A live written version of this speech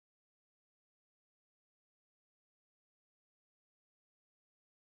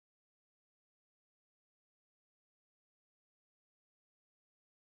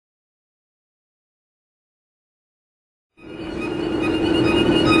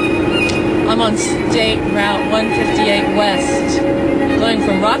I'm on State Route 158 West, going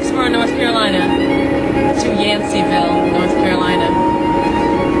from Roxborough, North Carolina to Yanceyville, North Carolina.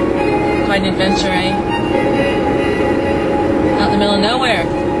 Quite an adventure, eh? Out in the middle of nowhere.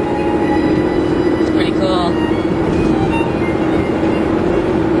 It's pretty cool.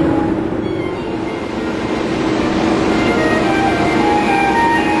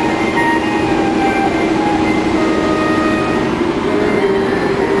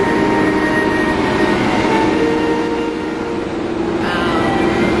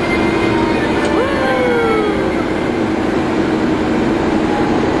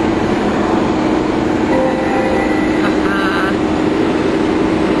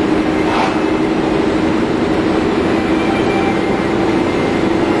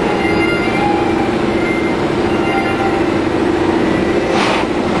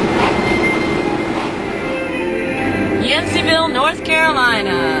 Yanceyville, North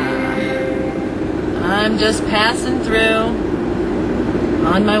Carolina. I'm just passing through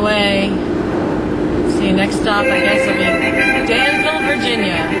on my way. See, next stop I guess will be Danville,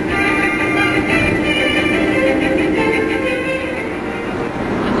 Virginia.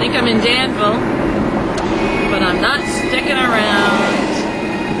 I think I'm in Danville, but I'm not sticking around.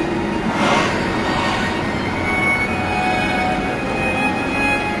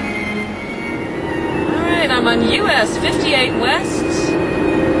 I'm on US 58 West,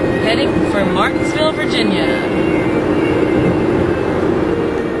 heading for Martinsville, Virginia.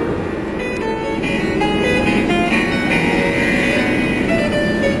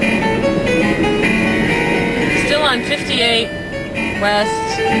 Still on 58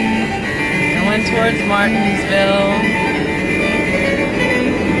 West, going towards Martinsville.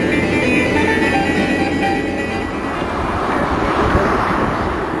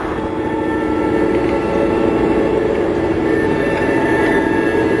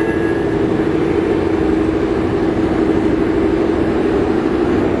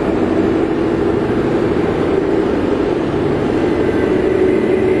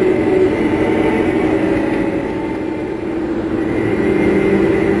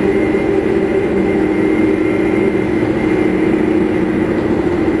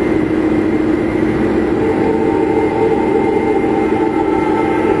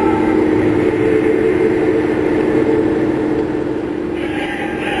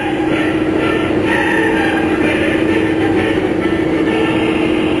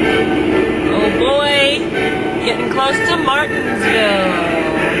 Close to Martinsville.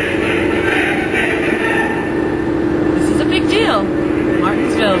 This is a big deal.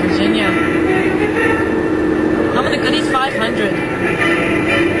 Martinsville, Virginia. Home of the Goodies 500.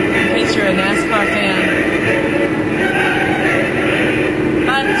 In case you're a NASCAR fan.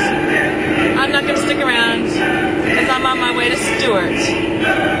 But I'm not going to stick around because I'm on my way to Stuart.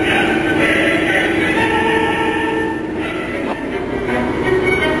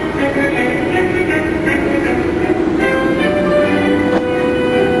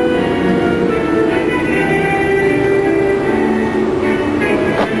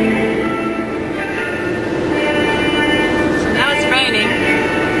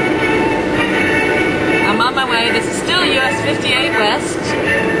 This is still US 58 West,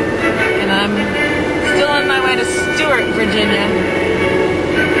 and I'm still on my way to Stuart, Virginia.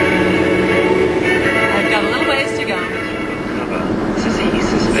 I've got a little ways to go.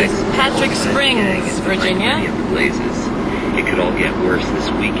 This is Patrick Springs, Virginia. It could all get worse this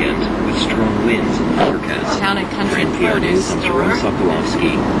weekend with strong winds in the forecast. Town and Country Produce Store.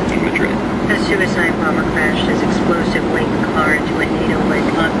 Sokolovsky in Madrid. A suicide bomber crashed as explosive laden car into a NATO-led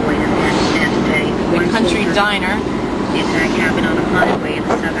convoy in Afghanistan today. The Country Diner. The attack happened on a highway in the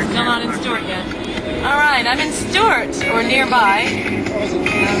southern. Still not in Stuart yet. All right, I'm in Stuart or nearby. I'm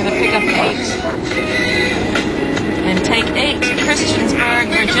going to pick up 8 and take 8 to Christiansburg,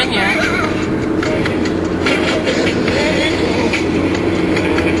 Virginia.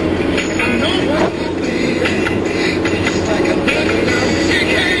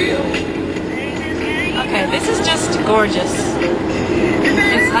 Okay, this is just gorgeous.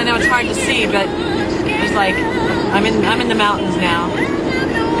 I know it's hard to see, but it's like I'm in the mountains now,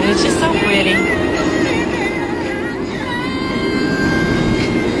 and it's just so pretty.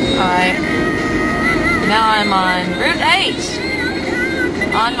 All right, now I'm on Route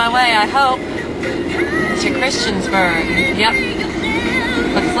 8, on my way, I hope, to Christiansburg. Yep,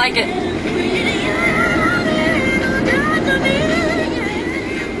 looks like it.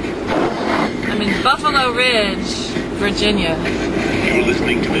 I'm in Buffalo Ridge, Virginia. You're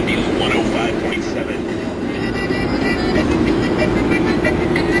listening to the Needle 105.7.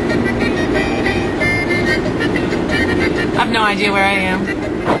 I have no idea where I am.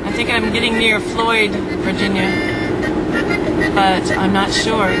 I think I'm getting near Floyd, Virginia, but I'm not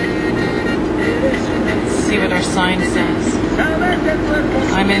sure. Let's see what our sign says.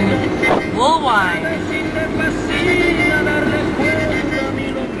 I'm in Woolwine.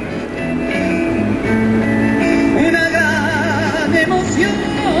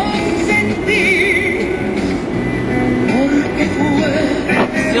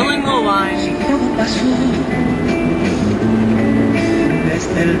 Still in Woolwine.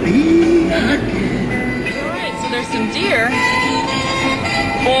 Alright, so there's some deer.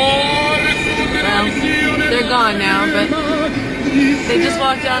 Well, they're gone now, but they just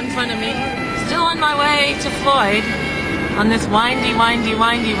walked out in front of me. Still on my way to Floyd on this windy, windy,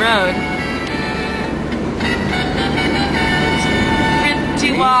 windy road. It's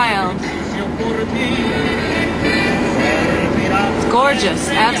pretty wild. It's gorgeous,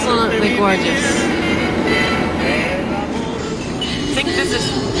 absolutely gorgeous. I think this is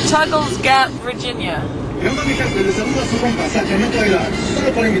Tuggles Gap, Virginia. 6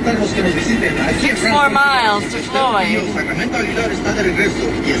 more miles to Floyd. Sacramento Aguilar está de regreso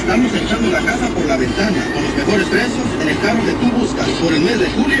y estamos echando la casa por la ventana con los mejores precios en el carro que tú buscas. Por el mes de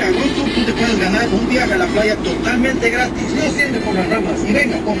julio y agosto tú te puedes ganar un viaje a la playa totalmente gratis. No siente por las ramas y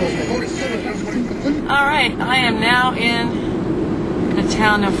venga con los mejores. All right, I am now in the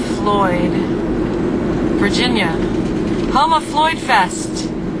town of Floyd, Virginia, home of Floyd Fest.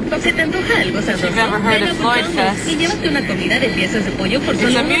 ¿Se te antoja algo sabroso? You've ever heard of Floyd Fest? Y llévate una comida de piezas de pollo por solo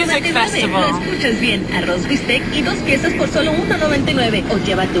It's a music $1.99. festival. Lo escuchas bien, arroz bistec y 2 piezas por solo $1.99. O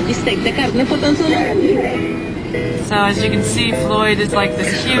llévate un bistec de carne por tan solo... So as you can see, Floyd is like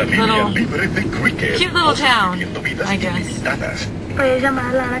this cute little town, I guess. Puedes llamar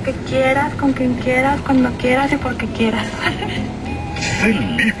a la hora que quieras, con quien quieras, cuando quieras y porque quieras. Sé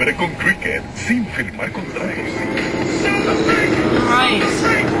libre con Cricket, sin firmar contratos. Right.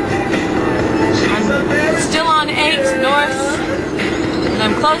 I'm still on 8 North, and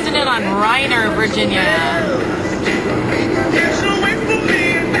I'm closing in on Reiner, Virginia.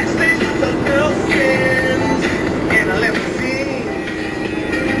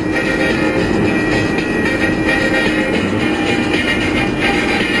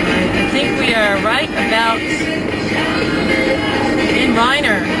 I think we are right about in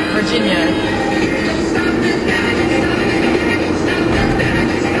Reiner, Virginia.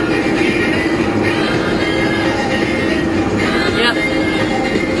 Yep.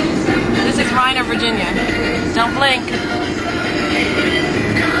 This is Reiner, Virginia. Don't blink.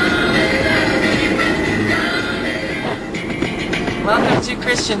 Welcome to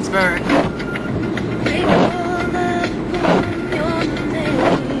Christiansburg.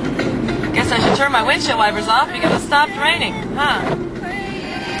 Guess I should turn my windshield wipers off because it stopped raining, huh?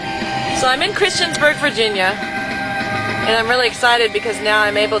 So I'm in Christiansburg, Virginia, and I'm really excited because now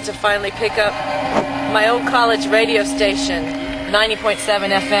I'm able to finally pick up my old college radio station,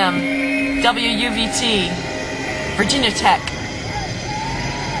 90.7 FM, WUVT, Virginia Tech.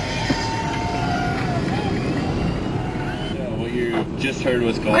 What you just heard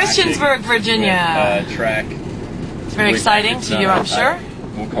was Galactic. Christiansburg, Virginia. Track. It's very exciting to you, I'm sure.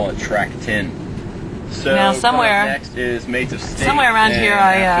 We'll call it track 10. So Now somewhere- next is Mates of State. somewhere around and here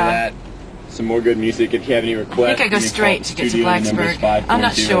after I, that, some more good music. If you have any requests, I think I go you can straight call to the get to studio. Number's Blacksburg. I'm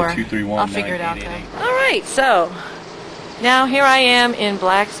not sure. 540-231-9888. I'll figure it out though. All right, so now here I am in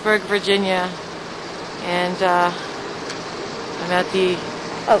Blacksburg, Virginia, and I'm at the.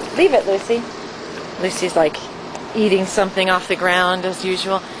 Oh, leave it, Lucy. Lucy's like eating something off the ground as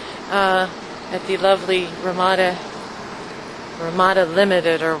usual. At the lovely Ramada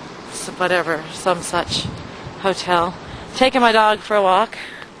Limited or whatever, some such hotel. Taking my dog for a walk,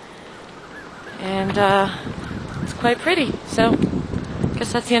 and it's quite pretty. So, I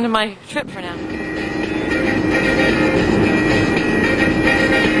guess that's the end of my trip for now.